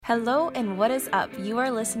Hello and what is up? You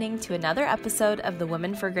are listening to another episode of the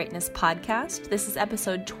Women for Greatness podcast. This is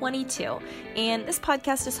episode 22, and this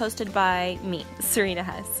podcast is hosted by me, Serena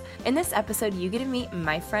Hess. In this episode, you get to meet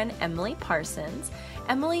my friend Emily Parsons.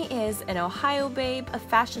 Emily is an Ohio babe, a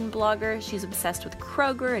fashion blogger. She's obsessed with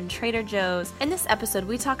Kroger and Trader Joe's. In this episode,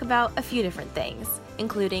 we talk about a few different things,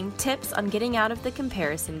 including tips on getting out of the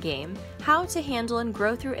comparison game, how to handle and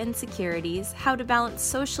grow through insecurities, how to balance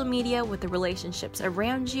social media with the relationships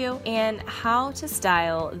around you, and how to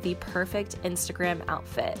style the perfect Instagram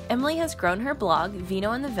outfit. Emily has grown her blog,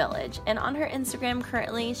 Vino in the Village, and on her Instagram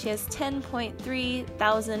currently, she has 10.3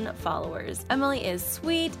 thousand followers. Emily is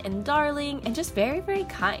sweet and darling and just very, very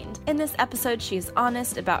kind. In this episode, she is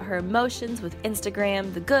honest about her emotions with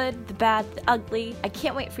Instagram, the good, the bad, the ugly. I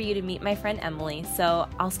can't wait for you to meet my friend Emily, so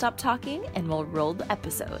I'll stop talking and we'll roll the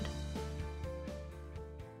episode.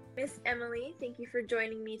 Miss Emily, thank you for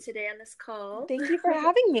joining me today on this call. Thank you for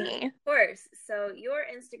having me. Of course. So your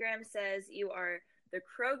Instagram says you are the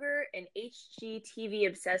Kroger and HGTV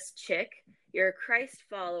obsessed chick. You're a Christ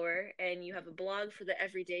follower, and you have a blog for the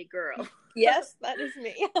everyday girl. Yes, that is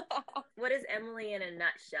me. What is Emily in a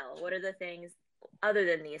nutshell? What are the things, other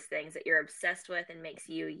than these things, that you're obsessed with and makes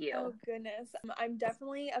you you? Oh, goodness. I'm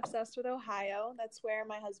definitely obsessed with Ohio. That's where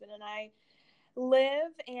my husband and I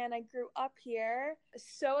live, and I grew up here.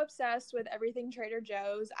 So obsessed with everything Trader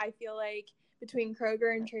Joe's. I feel like between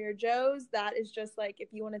Kroger and Trader Joe's, that is just like, if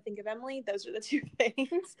you want to think of Emily, those are the two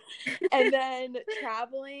things. And then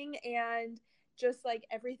traveling and just like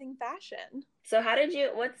everything fashion. So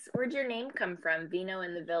where'd your name come from, Vino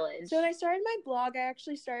in the Village? So when I started my blog, I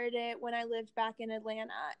actually started it when I lived back in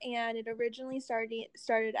Atlanta, and it originally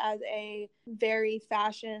started as a very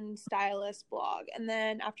fashion stylist blog. And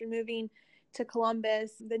then after moving to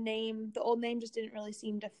Columbus, the old name just didn't really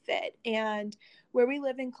seem to fit. And where we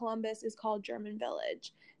live in Columbus is called German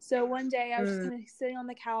Village. So one day I was just kind of sitting on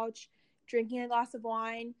the couch, drinking a glass of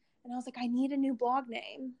wine, and I was like, I need a new blog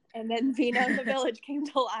name. And then Vino in the Village came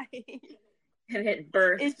to life. And it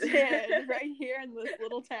burst. It did, right here in this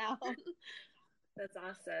little town. That's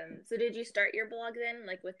awesome. So did you start your blog then,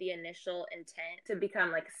 like with the initial intent to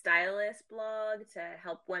become like a stylist blog to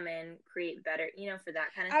help women create better, for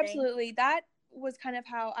that kind of thing? Absolutely. That was kind of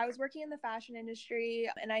how I was working in the fashion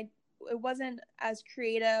industry, and it wasn't as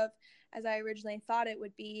creative as I originally thought it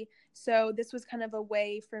would be. So this was kind of a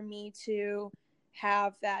way for me to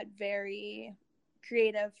have that very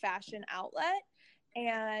creative fashion outlet.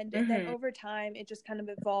 And then over time, it just kind of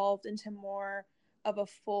evolved into more of a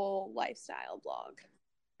full lifestyle blog.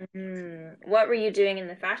 What were you doing in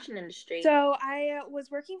the fashion industry? So I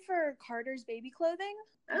was working for Carter's Baby Clothing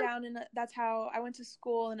that's how I went to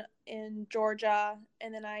school in Georgia,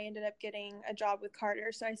 and then I ended up getting a job with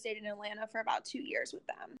Carter. So I stayed in Atlanta for about 2 years with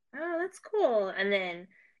them. Oh, that's cool. And then,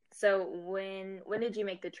 so when did you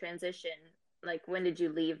make the transition? Like, when did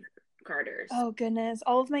you leave Carter's? Oh, goodness.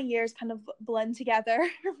 All of my years kind of blend together.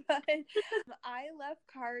 But I left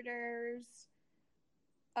Carter's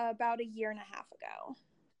about a year and a half ago.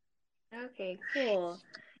 Okay, cool.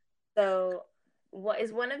 So what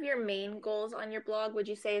is one of your main goals on your blog, would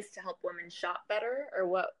you say, is to help women shop better? Or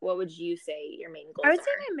what would you say your main goals are? I would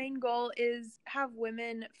say my main goal is have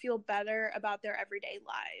women feel better about their everyday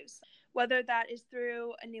lives, whether that is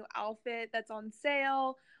through a new outfit that's on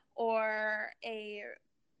sale or a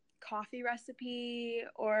coffee recipe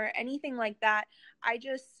or anything like that. I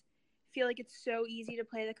just feel like it's so easy to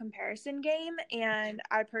play the comparison game, and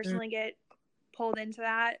I personally get pulled into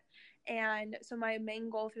that. And so my main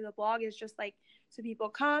goal through the blog is just like, so people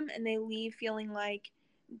come and they leave feeling like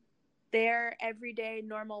their everyday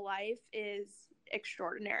normal life is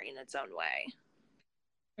extraordinary in its own way.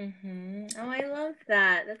 Oh, I love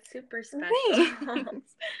that. That's super special. Can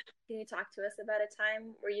you talk to us about a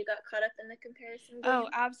time where you got caught up in the comparison game? Oh,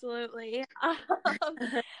 absolutely. I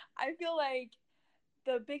feel like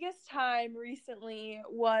the biggest time recently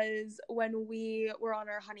was when we were on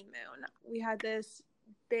our honeymoon. We had this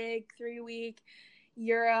big 3-week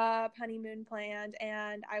Europe honeymoon planned,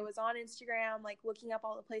 and I was on Instagram like looking up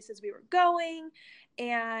all the places we were going,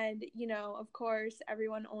 and of course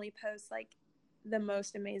everyone only posts like the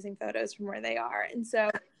most amazing photos from where they are. And so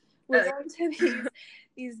we're going to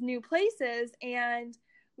these new places, and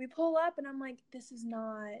we pull up and I'm like, this is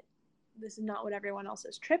not what everyone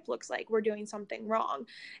else's trip looks like. We're doing something wrong.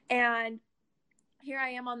 And here I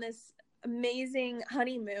am on this amazing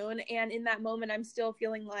honeymoon, and in that moment I'm still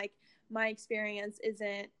feeling like my experience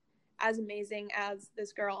isn't as amazing as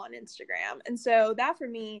this girl on Instagram. And so that for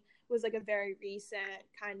me was like a very recent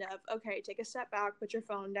kind of, okay, take a step back, put your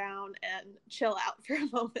phone down and chill out for a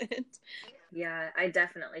moment. Yeah, I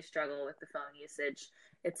definitely struggle with the phone usage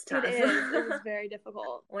It's tough. It is very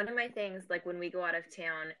difficult. One of my things, like when we go out of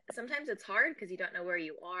town, sometimes it's hard because you don't know where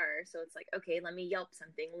you are. So it's like, okay, let me Yelp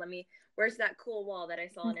something. Where's that cool wall that I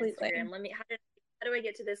saw Completely. on Instagram? How do I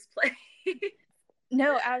get to this place?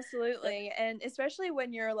 No, absolutely. And especially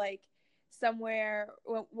when you're like somewhere,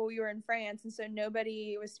 well, we were in France, and so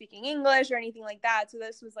nobody was speaking English or anything like that. So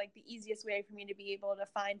this was like the easiest way for me to be able to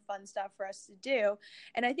find fun stuff for us to do.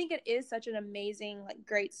 And I think it is such an amazing, like,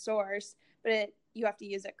 great source, but you have to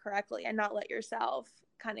use it correctly and not let yourself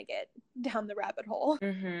kind of get down the rabbit hole.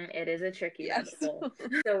 It is a tricky rabbit hole.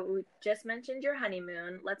 So we just mentioned your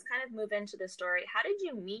honeymoon. Let's kind of move into the story. How did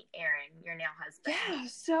you meet Aaron, your now husband? Yeah,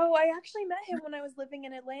 so I actually met him when I was living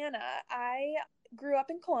in Atlanta. I grew up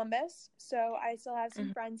in Columbus, so I still have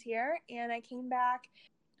some friends here, and I came back.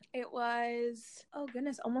 It was, oh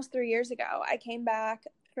goodness, almost 3 years ago. I came back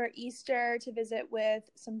for Easter to visit with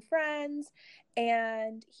some friends,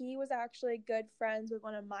 and he was actually good friends with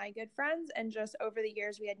one of my good friends, and just over the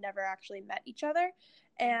years we had never actually met each other.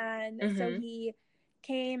 And so he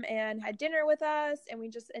came and had dinner with us, and we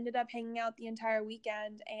just ended up hanging out the entire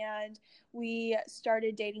weekend, and we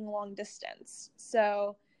started dating long distance.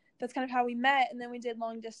 So that's kind of how we met, and then we did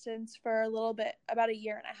long distance for a little bit, about a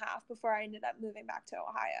year and a half, before I ended up moving back to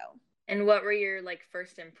Ohio. And what were your like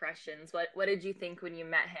first impressions? What did you think when you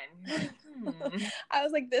met him? I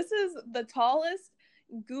was like, this is the tallest,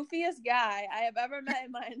 goofiest guy I have ever met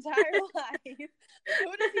in my entire life.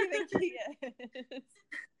 Who does he think he is?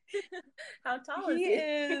 How tall is he? He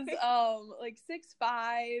is like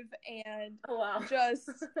 6'5", and oh, wow. just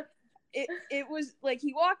it was like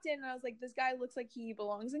he walked in and I was like, this guy looks like he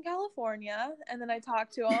belongs in California. And then I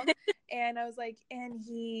talked to him and I was like, and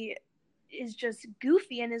he is just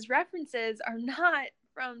goofy, and his references are not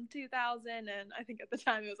from 2000, and I think at the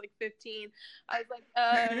time it was like 15. I was like,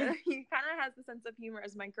 he kind of has the sense of humor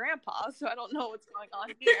as my grandpa, so I don't know what's going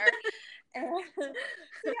on here. And so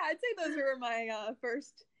yeah, I'd say those were my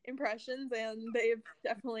first impressions, and they've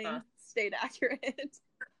definitely stayed accurate.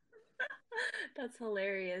 That's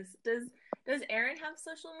hilarious. Does Aaron have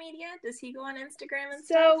social media? Does he go on Instagram and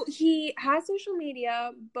stuff? So he has social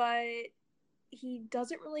media, but he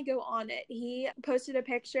doesn't really go on it. He posted a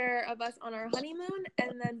picture of us on our honeymoon,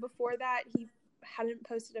 and then before that he hadn't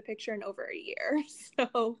posted a picture in over a year.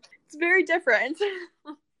 So it's very different.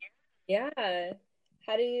 Yeah.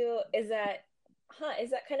 How do you, is that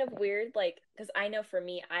kind of weird? Like, because I know for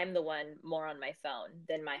me, I'm the one more on my phone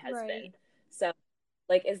than my husband. Right. So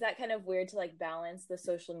like, is that kind of weird to like balance the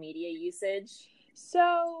social media usage?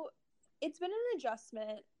 So it's been an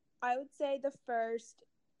adjustment. I would say the first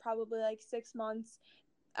probably like 6 months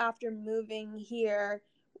after moving here,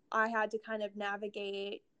 I had to kind of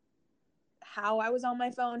navigate how I was on my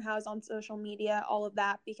phone, how I was on social media, all of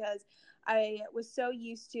that, because I was so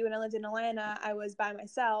used to, when I lived in Atlanta, I was by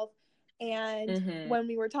myself, and when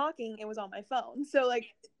we were talking, it was on my phone. So like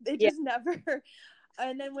it just never.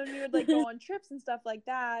 And then when we would like go on trips and stuff like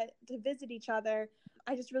that to visit each other,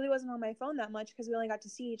 I just really wasn't on my phone that much because we only got to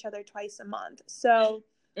see each other twice a month. So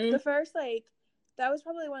the first that was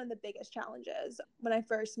probably one of the biggest challenges when I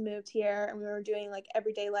first moved here, and we were doing like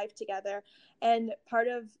everyday life together. And part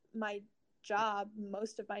of my job,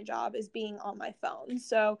 most of my job, is being on my phone.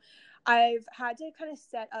 So I've had to kind of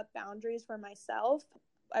set up boundaries for myself.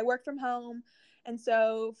 I work from home, and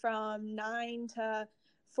so from 9 to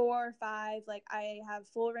 4 or 5, like I have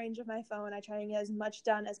full range of my phone. I try and get as much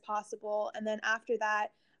done as possible. And then after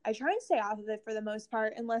that, I try and stay off of it for the most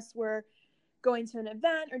part, unless we're going to an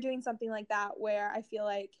event or doing something like that where I feel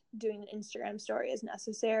like doing an Instagram story is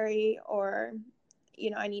necessary, or,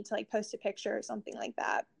 you know, I need to like post a picture or something like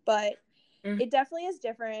that. But it definitely is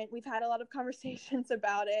different. We've had a lot of conversations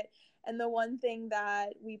about it. And the one thing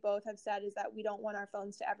that we both have said is that we don't want our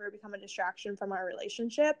phones to ever become a distraction from our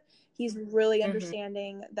relationship. He's really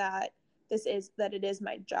understanding that it is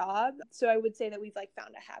my job. So I would say that we've like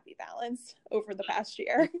found a happy balance over the past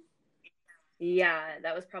year. Yeah,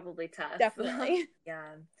 that was probably tough. Definitely.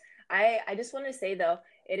 Yeah. I just want to say though,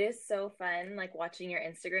 it is so fun like watching your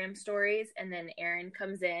Instagram stories, and then Aaron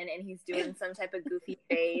comes in and he's doing some type of goofy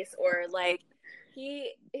face, or like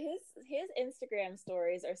his Instagram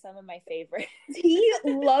stories are some of my favorites. He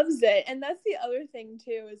loves it. And that's the other thing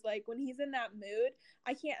too, is like when he's in that mood,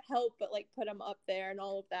 I can't help but like put him up there and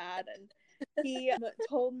all of that. And he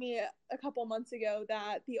told me a couple months ago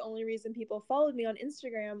that the only reason people followed me on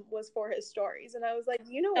Instagram was for his stories. And I was like,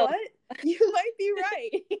 you know what? You might be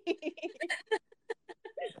right.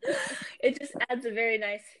 It just adds a very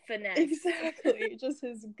nice finesse. Exactly. Just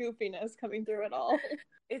his goofiness coming through it all.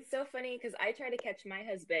 It's so funny because I try to catch my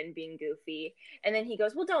husband being goofy, and then he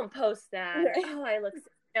goes, well, don't post that. Right. Or, oh, I look,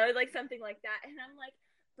 like something like that. And I'm like,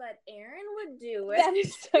 God, Aaron would do it. That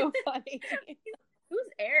is so funny. Who's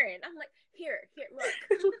Aaron? I'm like, here,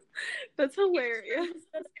 look. That's hilarious.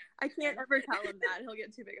 I can't ever tell him that. He'll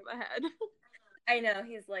get too big of a head. I know.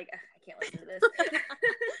 He's like, I can't listen to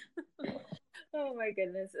this. Oh my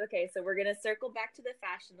goodness. Okay, so we're gonna circle back to the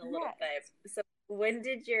fashion a little bit. So when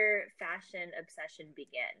did your fashion obsession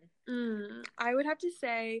begin? I would have to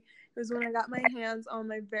say it was when I got my hands on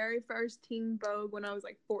my very first Teen Vogue when I was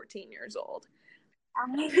like 14 years old.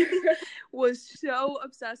 I was so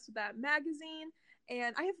obsessed with that magazine,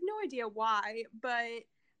 and I have no idea why, but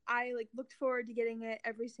I like looked forward to getting it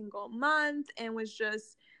every single month and was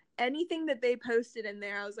just anything that they posted in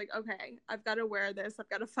there. I was like, okay, I've got to wear this. I've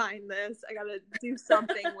got to find this. I got to do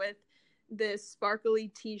something with this sparkly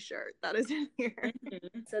t-shirt that is in here.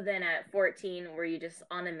 So then at 14, were you just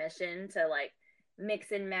on a mission to like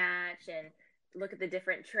mix and match and look at the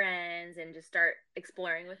different trends and just start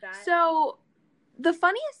exploring with that? So the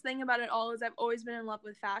funniest thing about it all is I've always been in love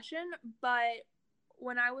with fashion, but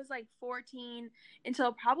when I was like 14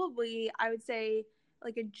 until probably I would say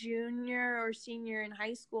like a junior or senior in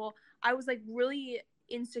high school, I was like really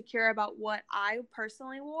insecure about what I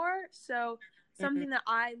personally wore. So something that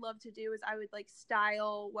I love to do is I would like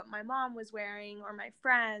style what my mom was wearing or my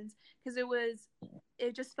friends, because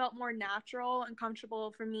it just felt more natural and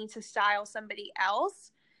comfortable for me to style somebody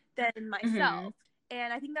else than myself.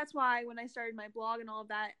 And I think that's why when I started my blog and all of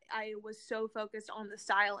that, I was so focused on the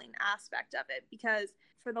styling aspect of it, because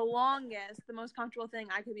for the longest, the most comfortable thing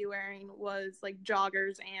I could be wearing was like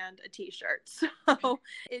joggers and a t-shirt. So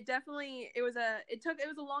it was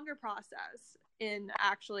a longer process in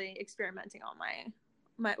actually experimenting on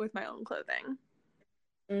with my own clothing.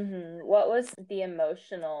 What was the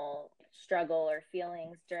emotional struggle or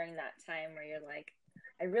feelings during that time where you're like,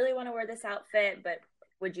 I really want to wear this outfit, but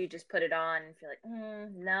would you just put it on and feel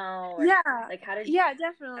like, no? Or, yeah. Like, how did you? Yeah,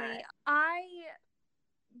 definitely.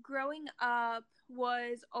 Growing up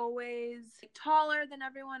was always taller than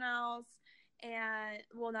everyone else, and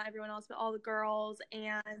well, not everyone else, but all the girls.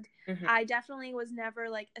 And I definitely was never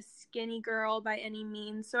like a skinny girl by any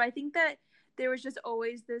means. So I think that there was just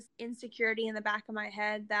always this insecurity in the back of my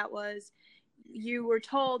head that was, you were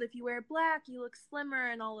told if you wear black, you look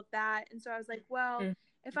slimmer and all of that. And so I was like, well,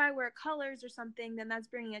 if I wear colors or something, then that's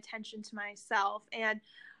bringing attention to myself. And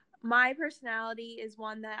my personality is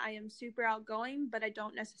one that I am super outgoing, but I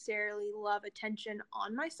don't necessarily love attention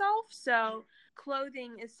on myself. So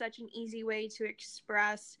clothing is such an easy way to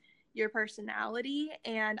express your personality.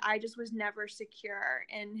 And I just was never secure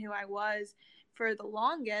in who I was for the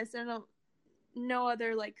longest. And no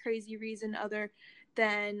other like crazy reason other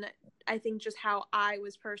than I think just how I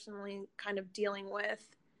was personally kind of dealing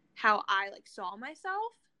with how I like saw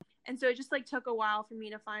myself. And so it just like took a while for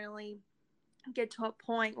me to finally get to a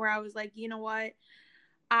point where I was like, you know what,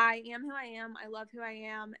 I am who I am, I love who I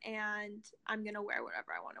am, and I'm gonna wear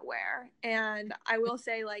whatever I want to wear. And I will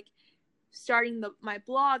say, like, starting my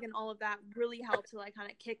blog and all of that really helped to like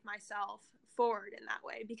kind of kick myself forward in that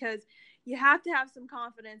way, because you have to have some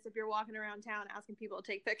confidence if you're walking around town asking people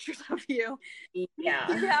to take pictures of you. Yeah.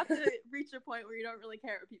 You have to reach a point where you don't really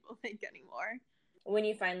care what people think anymore. When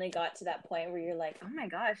you finally got to that point where you're like, oh my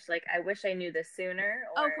gosh, like I wish I knew this sooner?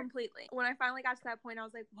 Or... Oh, completely. When I finally got to that point, I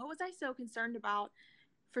was like, what was I so concerned about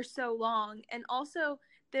for so long? And also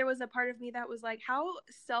there was a part of me that was like, how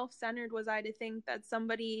self-centered was I to think that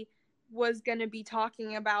somebody was going to be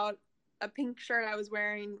talking about a pink shirt I was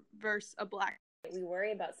wearing versus a black? We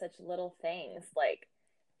worry about such little things, like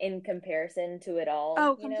in comparison to it all.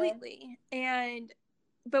 Oh, completely.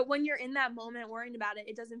 But when you're in that moment worrying about it,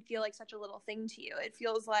 it doesn't feel like such a little thing to you. It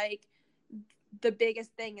feels like the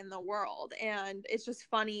biggest thing in the world. And it's just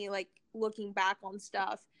funny, like, looking back on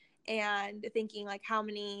stuff and thinking, like, how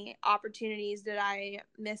many opportunities did I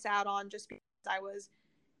miss out on just because I was,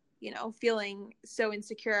 you know, feeling so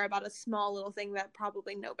insecure about a small little thing that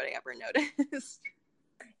probably nobody ever noticed.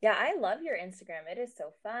 Yeah, I love your Instagram. It is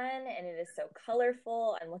so fun and it is so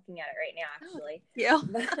colorful. I'm looking at it right now, actually. Yeah.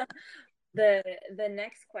 The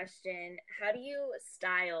next question, how do you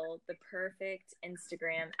style the perfect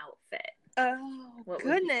Instagram outfit? Oh,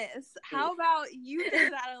 goodness. How about you do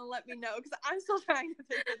that and let me know, because I'm still trying to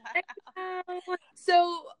figure that out.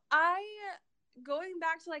 So going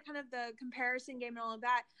back to like kind of the comparison game and all of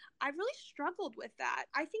that, I've really struggled with that.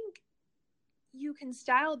 I think you can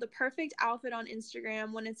style the perfect outfit on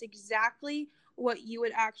Instagram when it's exactly what you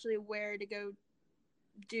would actually wear to go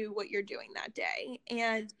do what you're doing that day.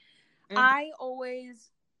 And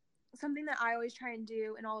something that I always try and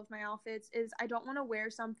do in all of my outfits is I don't want to wear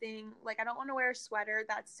something like, I don't want to wear a sweater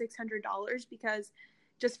that's $600, because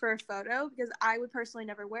just for a photo, because I would personally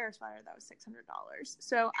never wear a sweater that was $600.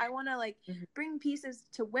 So I want to like bring pieces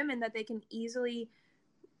to women that they can easily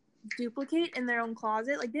duplicate in their own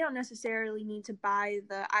closet. Like, they don't necessarily need to buy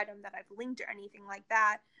the item that I've linked or anything like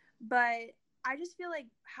that, but I just feel like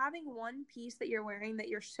having one piece that you're wearing that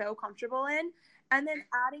you're so comfortable in, and then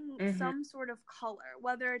adding some sort of color,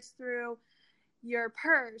 whether it's through your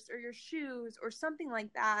purse or your shoes or something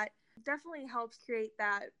like that, definitely helps create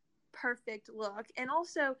that perfect look. And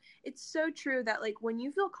also, it's so true that like when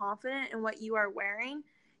you feel confident in what you are wearing,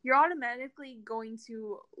 you're automatically going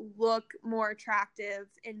to look more attractive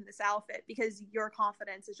in this outfit because your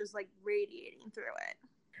confidence is just like radiating through it.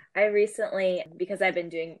 I recently, because I've been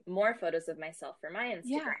doing more photos of myself for my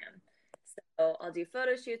Instagram, so I'll do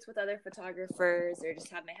photo shoots with other photographers or just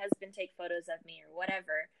have my husband take photos of me or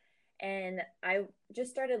whatever. And I just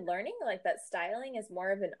started learning like that styling is more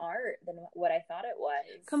of an art than what I thought it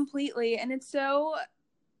was. Completely. And it's so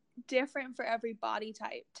different for every body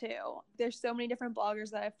type too. There's so many different bloggers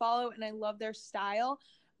that I follow and I love their style,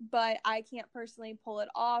 but I can't personally pull it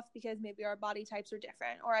off because maybe our body types are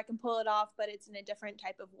different, or I can pull it off but it's in a different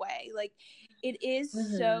type of way. Like, it is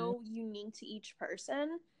so unique to each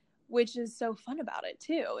person, which is so fun about it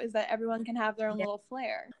too, is that everyone can have their own little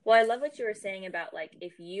flair. Well, I love what you were saying about like,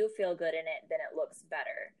 if you feel good in it, then it looks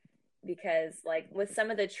better. Because like with some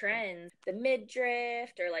of the trends, the midriff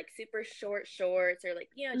or like super short shorts or like,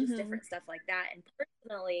 you know, just different stuff like that. And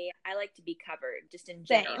personally, I like to be covered just in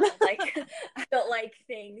general. Like, I don't like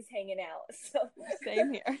things hanging out. So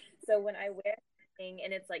same here. So when I wear something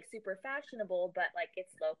and it's like super fashionable, but like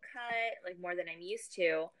it's low cut, like more than I'm used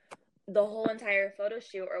to, the whole entire photo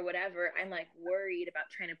shoot or whatever, I'm like worried about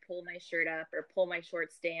trying to pull my shirt up or pull my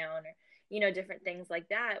shorts down or, you know, different things like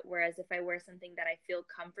that. Whereas if I wear something that I feel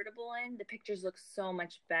comfortable in, the pictures look so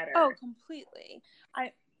much better. Oh, completely.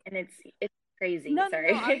 And it's crazy. No,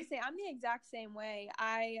 Sorry. No, I would say I'm the exact same way.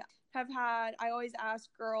 I always ask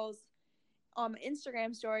girls on my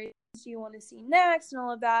Instagram story, do you want to see next and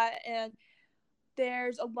all of that. And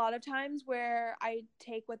there's a lot of times where I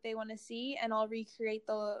take what they want to see and I'll recreate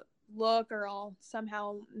the look or I'll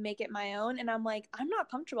somehow make it my own. And I'm like, I'm not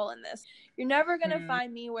comfortable in this. You're never going to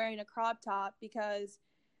find me wearing a crop top because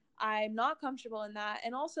I'm not comfortable in that.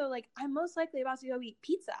 And also, like, I'm most likely about to go eat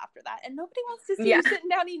pizza after that. And nobody wants to see you sitting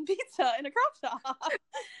down eating pizza in a crop top.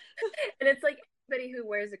 And it's like anybody who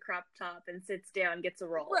wears a crop top and sits down gets a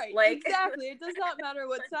roll. Right, like, exactly. It does not matter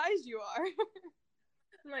what size you are.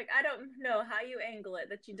 I'm like, I don't know how you angle it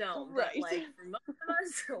that you don't. Right. But like for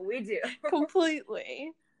most of us, we do.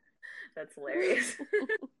 Completely. That's hilarious.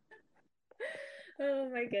 Oh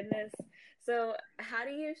my goodness. So how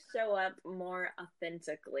do you show up more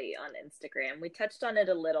authentically on Instagram? We touched on it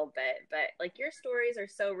a little bit, but like your stories are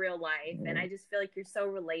so real life and I just feel like you're so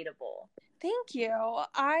relatable. Thank you.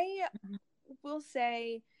 I will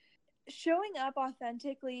say showing up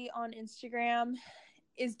authentically on Instagram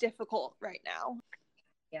is difficult right now.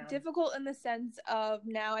 Yeah. Difficult in the sense of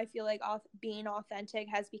now I feel like being authentic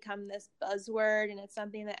has become this buzzword and it's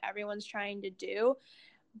something that everyone's trying to do.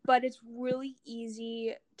 But it's really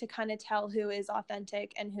easy to kind of tell who is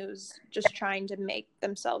authentic and who's just trying to make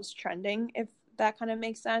themselves trending, if that kind of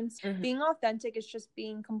makes sense. Being authentic is just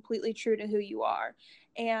being completely true to who you are.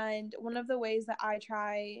 And one of the ways that I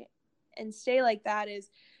try and stay like that is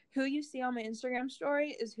who you see on my Instagram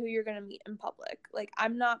story is who you're going to meet in public. Like,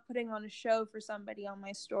 I'm not putting on a show for somebody on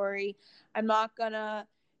my story. I'm not going to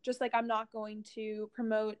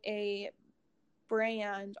promote a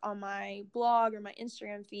brand on my blog or my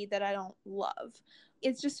Instagram feed that I don't love.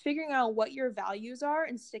 It's just figuring out what your values are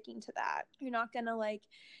and sticking to that. You're not going to like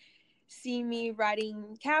see me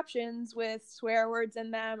writing captions with swear words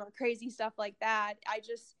in them or crazy stuff like that.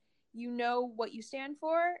 You know what you stand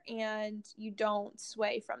for and you don't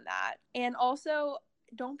sway from that. And also,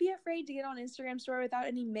 don't be afraid to get on Instagram story without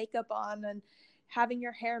any makeup on and having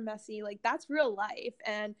your hair messy. Like, that's real life.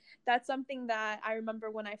 And that's something that I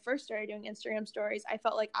remember when I first started doing Instagram stories, I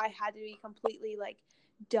felt like I had to be completely like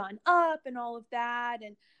done up and all of that.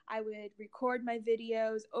 And I would record my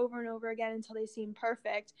videos over and over again until they seemed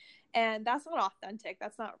perfect. And that's not authentic.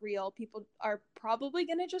 That's not real. People are probably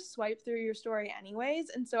going to just swipe through your story anyways.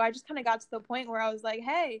 And so I just kind of got to the point where I was like,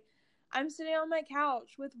 hey, I'm sitting on my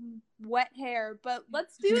couch with wet hair, but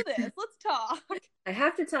let's do this. Let's talk. I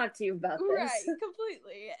have to talk to you about this. Right,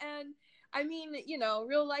 completely. And I mean, you know,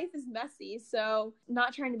 real life is messy, so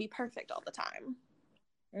not trying to be perfect all the time.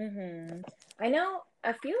 I know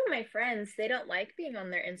a few of my friends, they don't like being on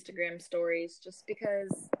their Instagram stories just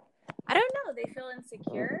because, I don't know, they feel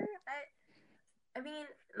insecure. I mean,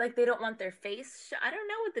 like they don't want their face. I don't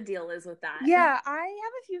know what the deal is with that. Yeah, I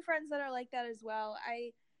have a few friends that are like that as well.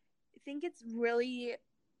 I think it's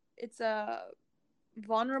a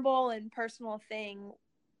vulnerable and personal thing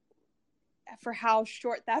for how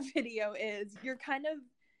short that video is. You're kind of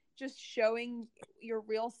just showing your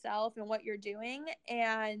real self and what you're doing,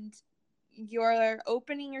 and you're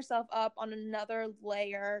opening yourself up on another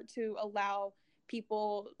layer to allow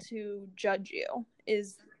people to judge you,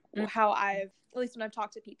 is how I've, at least when I've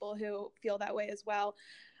talked to people who feel that way as well.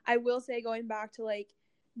 I will say, going back to like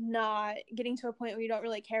not getting to a point where you don't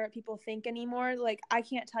really care what people think anymore, like I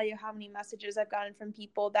can't tell you how many messages I've gotten from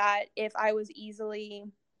people that if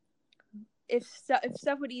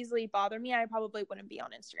stuff would easily bother me, I probably wouldn't be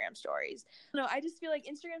on Instagram stories. No, I just feel like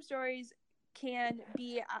Instagram stories can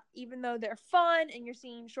be, even though they're fun and you're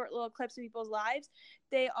seeing short little clips of people's lives,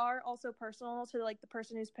 they are also personal to like the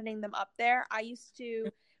person who's putting them up there. I used to,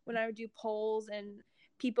 when I would do polls and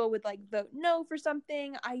people would like vote no for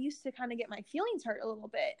something, I used to kind of get my feelings hurt a little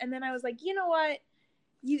bit. And then I was like, you know what?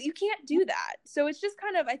 You can't do that. So it's just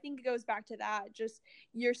kind of, I think it goes back to that. Just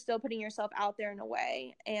you're still putting yourself out there in a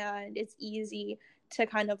way, and it's easy to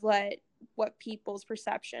kind of let what people's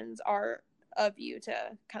perceptions are of you to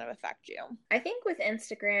kind of affect you. I think with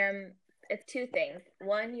Instagram, it's two things.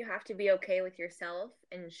 One, you have to be okay with yourself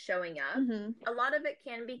and showing up. Mm-hmm. A lot of it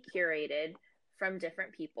can be curated from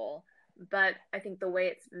different people, but I think the way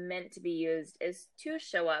it's meant to be used is to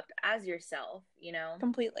show up as yourself, you know?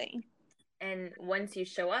 Completely. And once you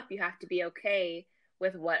show up, you have to be okay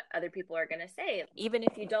with what other people are going to say. Even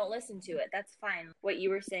if you don't listen to it, that's fine. What you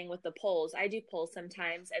were saying with the polls, I do polls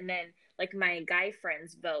sometimes, and then like my guy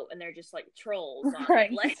friends vote and they're just like trolls on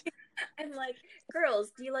Right. it. Like, I'm like,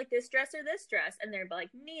 girls, do you like this dress or this dress? And they're like,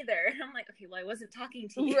 neither. And I'm like, okay, well, I wasn't talking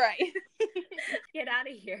to you. Right. Get out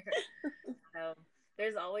of here. So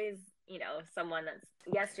there's always, you know, someone that's,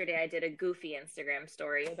 yesterday I did a goofy Instagram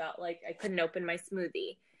story about like I couldn't open my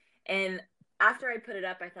smoothie. And after I put it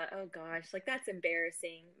up, I thought, oh gosh, like that's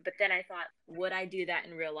embarrassing. But then I thought, would I do that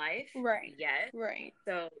in real life? Right. Yes. Right.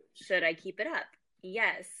 So should I keep it up?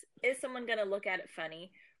 Yes. Is someone going to look at it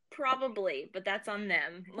funny? Probably, but that's on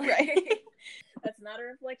them. Right. That's not a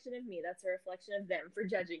reflection of me. That's a reflection of them for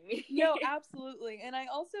judging me. No, absolutely. And I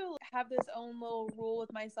also have this own little rule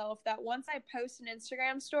with myself that once I post an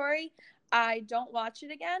Instagram story, I don't watch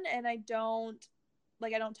it again, and I don't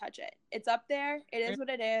touch it. It's up there. It is what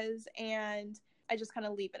it is. And I just kind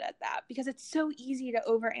of leave it at that, because it's so easy to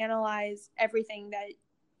overanalyze everything that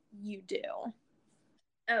you do.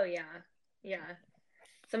 Oh, yeah. Yeah.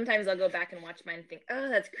 Sometimes I'll go back and watch mine and think, oh,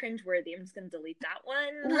 that's cringeworthy. I'm just going to delete that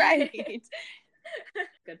one. Right.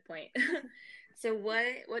 Good point. So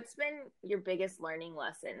what's been your biggest learning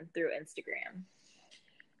lesson through Instagram?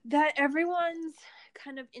 That everyone's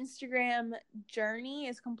kind of Instagram journey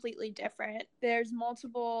is completely different. There's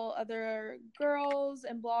multiple other girls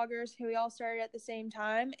and bloggers who we all started at the same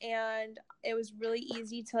time, and it was really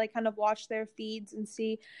easy to like kind of watch their feeds and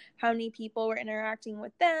see how many people were interacting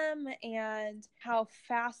with them and how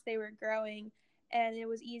fast they were growing. And it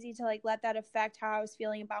was easy to like let that affect how I was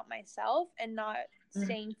feeling about myself and not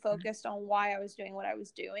staying focused on why I was doing what I was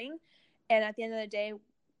doing. And at the end of the day,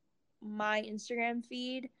 my Instagram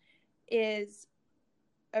feed is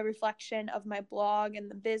a reflection of my blog and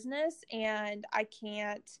the business, and I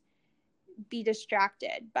can't be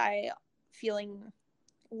distracted by feeling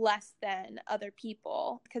less than other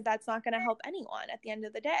people, because that's not going to help anyone at the end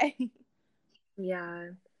of the day. Yeah.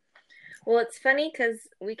 Well, it's funny because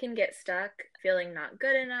we can get stuck feeling not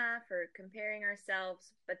good enough or comparing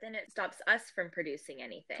ourselves, but then it stops us from producing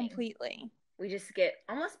anything. Completely. We just get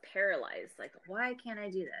almost paralyzed. Like, why can't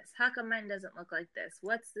I do this? How come mine doesn't look like this?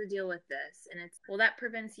 What's the deal with this? And it's, well, that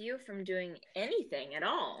prevents you from doing anything at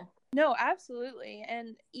all. No, absolutely.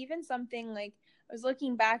 And even something like, I was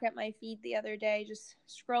looking back at my feed the other day, just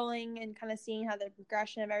scrolling and kind of seeing how the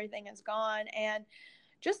progression of everything has gone, and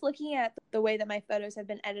just looking at the way that my photos have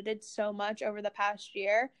been edited so much over the past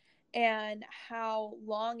year, and how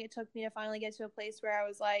long it took me to finally get to a place where I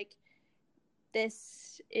was like,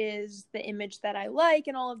 this is the image that I like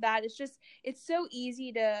and all of that. It's so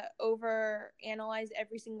easy to over analyze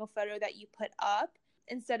every single photo that you put up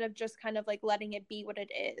instead of just kind of like letting it be what it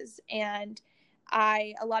is. And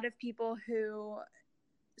a lot of people who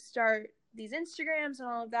start these Instagrams and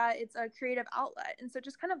all of that, it's a creative outlet. And so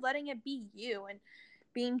just kind of letting it be you and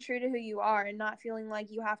being true to who you are and not feeling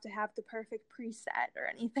like you have to have the perfect preset or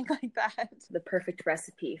anything like that. The perfect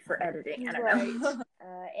recipe for editing. I don't know.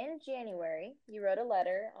 In January, you wrote a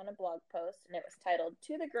letter on a blog post, and it was titled,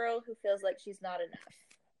 "To the Girl Who Feels Like She's Not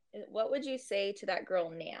Enough." What would you say to that girl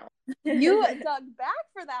now? You dug back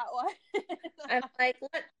for that one. I'm like,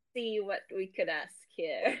 let's see what we could ask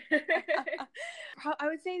here. I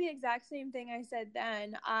would say the exact same thing I said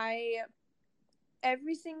then.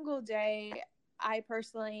 Every single day, I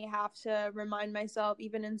personally have to remind myself,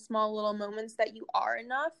 even in small little moments, that you are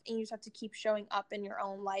enough, and you just have to keep showing up in your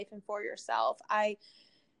own life and for yourself. I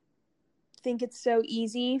think it's so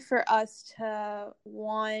easy for us to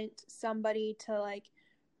want somebody to like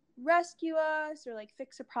rescue us or like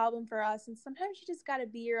fix a problem for us, and sometimes you just got to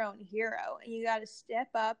be your own hero, and you got to step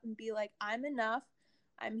up and be like, I'm enough,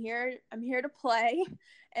 I'm here to play,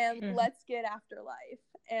 and let's get after life.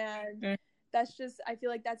 And that's just, I feel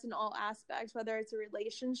like that's in all aspects, whether it's a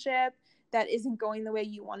relationship that isn't going the way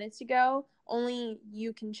you want it to go, only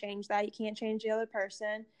you can change that. You can't change the other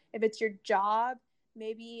person. If it's your job,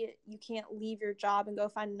 maybe you can't leave your job and go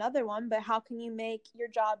find another one, but how can you make your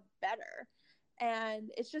job better?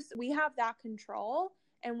 And it's just, we have that control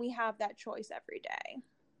and we have that choice every day.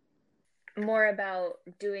 More about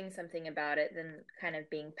doing something about it than kind of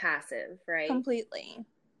being passive, right? Completely.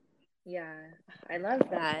 Yeah, I love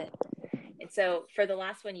that. And so for the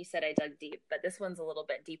last one, you said I dug deep, but this one's a little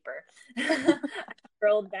bit deeper. I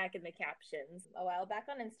scrolled back in the captions. A while back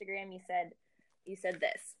on Instagram, you said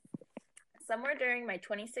this. Somewhere during my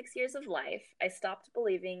 26 years of life, I stopped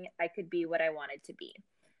believing I could be what I wanted to be.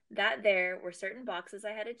 That there were certain boxes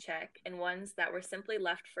I had to check and ones that were simply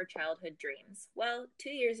left for childhood dreams. Well, 2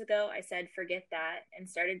 years ago, I said forget that and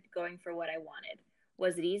started going for what I wanted.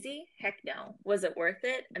 Was it easy? Heck no. Was it worth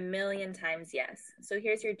it? 1,000,000 times yes. So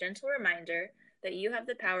here's your gentle reminder that you have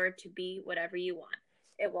the power to be whatever you want.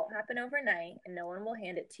 It won't happen overnight and no one will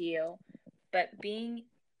hand it to you, but being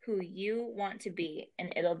who you want to be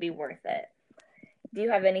and it'll be worth it. Do you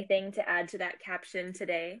have anything to add to that caption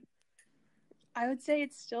today? I would say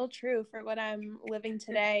it's still true for what I'm living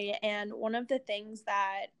today. And one of the things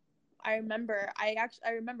that I remember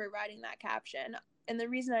writing that caption. And the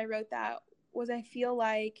reason I wrote that was I feel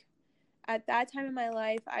like at that time in my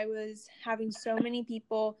life, I was having so many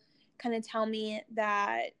people kind of tell me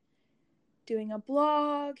that doing a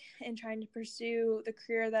blog and trying to pursue the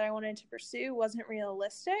career that I wanted to pursue wasn't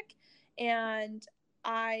realistic. And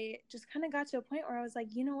I just kind of got to a point where I was like,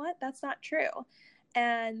 you know what, that's not true.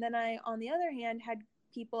 And then I, on the other hand, had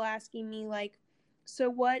people asking me like, so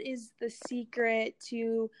what is the secret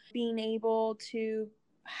to being able to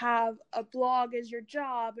have a blog as your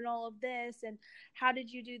job and all of this, and how did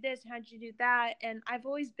you do this, how did you do that? And I've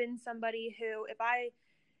always been somebody who, if I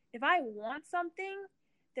want something,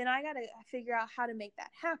 then I got to figure out how to make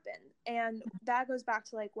that happen. And that goes back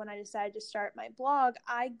to like when I decided to start my blog,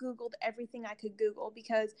 I Googled everything I could Google,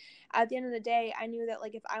 because at the end of the day, I knew that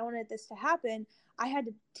like if I wanted this to happen, I had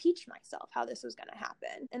to teach myself how this was going to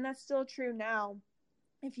happen. And that's still true now.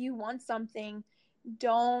 If you want something,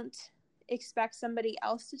 don't expect somebody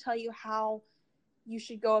else to tell you how you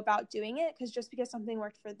should go about doing it, because just because something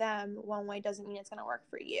worked for them one way doesn't mean it's going to work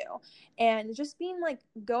for you. And just being like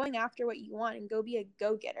going after what you want and go be a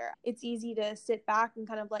go-getter. It's easy to sit back and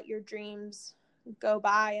kind of let your dreams go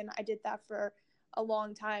by, and I did that for a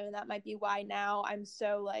long time, and that might be why now I'm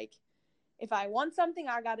so like, if I want something,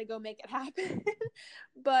 I got to go make it happen.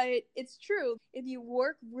 But it's true. If you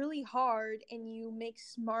work really hard and you make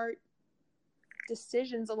smart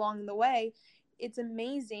decisions along the way, it's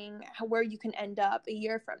amazing where you can end up a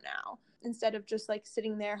year from now, instead of just like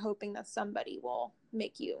sitting there hoping that somebody will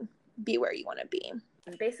make you be where you want to be.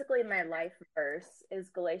 Basically, my life verse is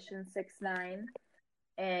Galatians 6:9,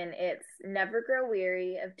 and it's never grow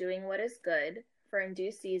weary of doing what is good, for in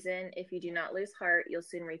due season, if you do not lose heart, you'll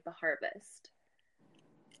soon reap a harvest.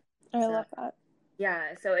 I love that.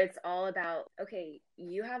 Yeah, so it's all about, okay,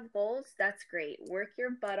 you have goals, that's great. Work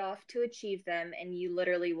your butt off to achieve them, and you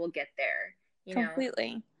literally will get there. You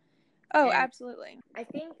Completely. know? Oh, and absolutely. I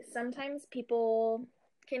think sometimes people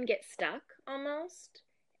can get stuck almost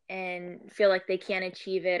and feel like they can't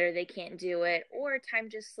achieve it or they can't do it, or time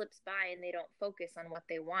just slips by and they don't focus on what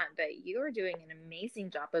they want. But you're doing an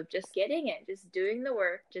amazing job of just getting it, just doing the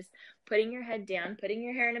work, just putting your head down, putting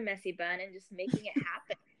your hair in a messy bun, and just making it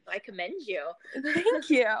happen. I commend you. Thank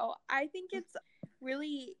you. I think it's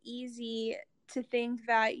really easy to think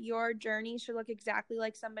that your journey should look exactly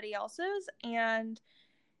like somebody else's. And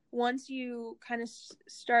once you kind of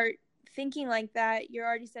start thinking like that, you're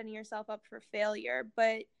already setting yourself up for failure.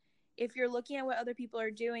 But if you're looking at what other people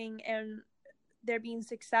are doing and they're being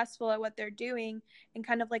successful at what they're doing, and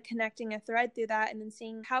kind of like connecting a thread through that, and then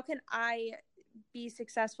seeing how can I be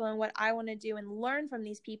successful in what I want to do and learn from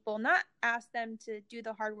these people, not ask them to do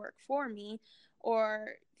the hard work for me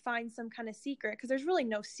or find some kind of secret, because there's really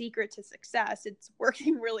no secret to success. It's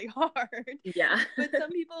working really hard. Yeah. But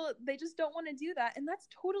some people, they just don't want to do that, and that's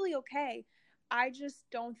totally okay. I just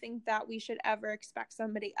don't think that we should ever expect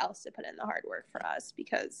somebody else to put in the hard work for us,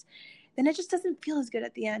 because then it just doesn't feel as good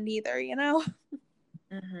at the end either, you know?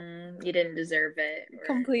 Mm-hmm. You didn't deserve it.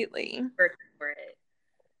 Completely. Work for it.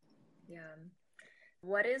 Yeah.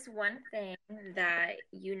 What is one thing that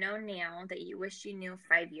you know now that you wish you knew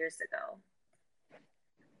 5 years ago?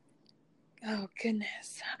 Oh,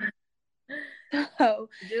 goodness. Oh.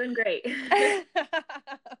 Doing great.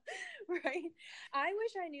 Right. I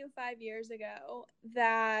wish I knew 5 years ago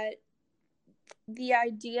that the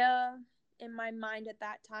idea in my mind at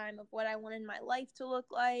that time of what I wanted my life to look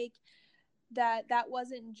like, that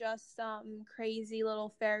wasn't just some crazy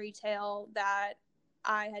little fairy tale that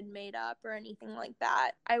I had made up or anything like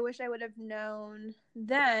that. I wish I would have known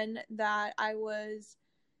then that I was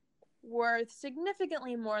worth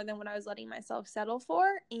significantly more than what I was letting myself settle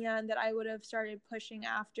for, and that I would have started pushing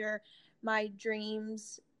after my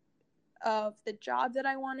dreams of the job that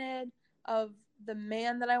I wanted, of the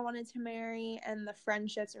man that I wanted to marry, and the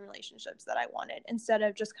friendships and relationships that I wanted, instead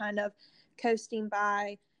of just kind of coasting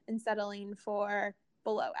by and settling for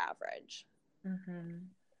below average. Mm-hmm.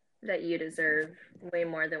 That you deserve way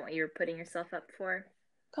more than what you're putting yourself up for.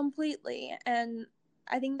 Completely. And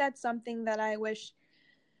I think that's something that I wish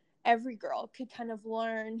every girl could kind of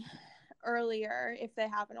learn earlier if they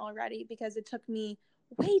haven't already, because it took me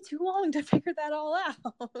way too long to figure that all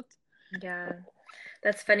out. Yeah.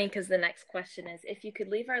 That's funny, because the next question is, if you could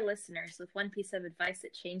leave our listeners with one piece of advice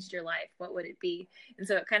that changed your life, what would it be? And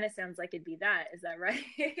so it kind of sounds like it'd be that. Is that right?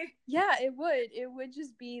 Yeah, it would. It would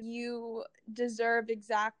just be, you deserve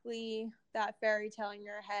exactly that fairy tale in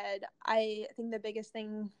your head. I think the biggest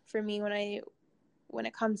thing for me when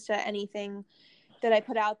it comes to anything that I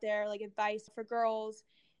put out there, like advice for girls,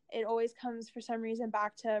 it always comes for some reason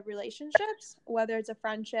back to relationships, whether it's a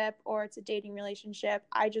friendship or it's a dating relationship.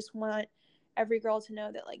 I just want every girl to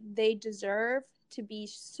know that, like, they deserve to be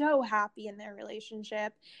so happy in their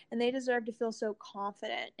relationship, and they deserve to feel so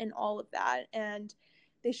confident in all of that, and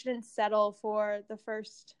they shouldn't settle for the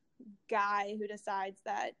first guy who decides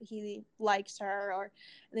that he likes her, or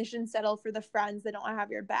they shouldn't settle for the friends that don't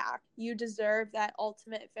have your back. You deserve that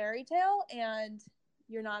ultimate fairy tale, and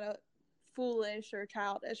you're not a foolish or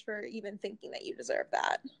childish for even thinking that you deserve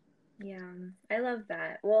that. Yeah, I love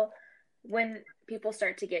that. Well, when people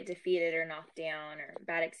start to get defeated or knocked down or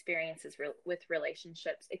bad experiences with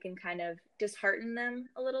relationships, it can kind of dishearten them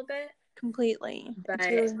a little bit. Completely. But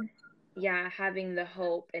yeah, having the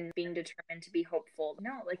hope and being determined to be hopeful.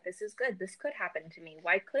 No, like, this is good. This could happen to me.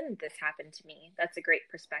 Why couldn't this happen to me? That's a great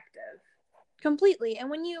perspective. Completely. And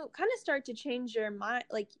when you kind of start to change your mind,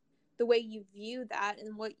 like the way you view that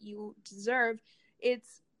and what you deserve,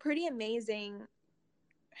 it's pretty amazing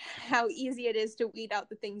how easy it is to weed out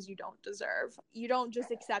the things you don't deserve. You don't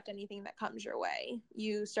just accept anything that comes your way.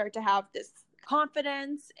 You start to have this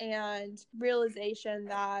confidence and realization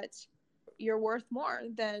that you're worth more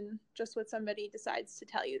than just what somebody decides to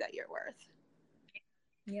tell you that you're worth.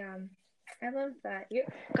 Yeah, I love that.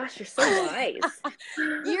 Gosh, you're so wise.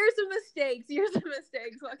 Years of mistakes.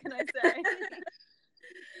 What can I say?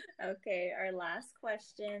 Okay, our last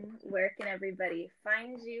question. Where can everybody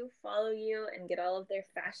find you, follow you, and get all of their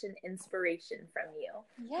fashion inspiration from you?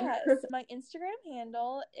 Yes, my Instagram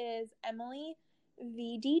handle is Emily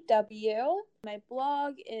VDW. My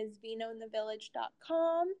blog is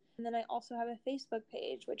VinoInTheVillage.com. And then I also have a Facebook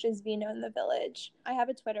page, which is Vino in the Village. I have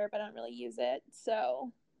a Twitter, but I don't really use it.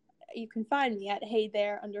 So you can find me at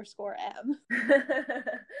HeyThere_M.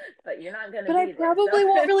 But you're not going to be there. But I probably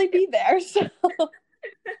won't really be there, so...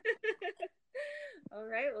 All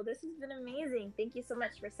right. Well, this has been amazing. Thank you so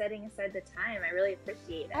much for setting aside the time. I really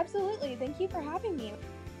appreciate it. Absolutely. Thank you for having me.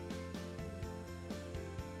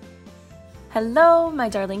 Hello, my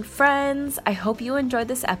darling friends. I hope you enjoyed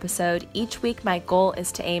this episode. Each week, my goal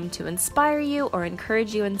is to aim to inspire you or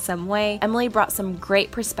encourage you in some way. Emily brought some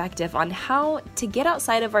great perspective on how to get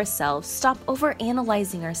outside of ourselves, stop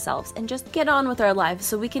overanalyzing ourselves, and just get on with our lives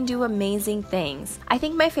so we can do amazing things. I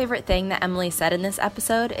think my favorite thing that Emily said in this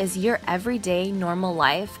episode is your everyday normal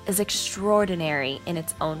life is extraordinary in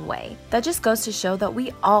its own way. That just goes to show that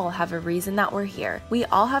we all have a reason that we're here. We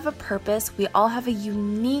all have a purpose. We all have a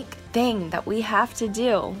unique thing that we have to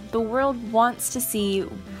do. The world wants to see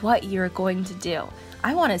what you're going to do.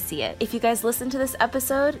 I want to see it. If you guys listen to this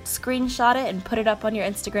episode, screenshot it and put it up on your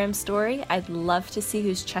Instagram story. I'd love to see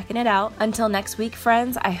who's checking it out. Until next week,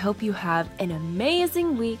 friends, I hope you have an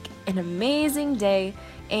amazing week, an amazing day,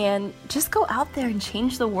 and just go out there and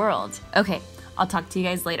change the world. Okay, I'll talk to you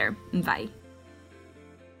guys later. Bye.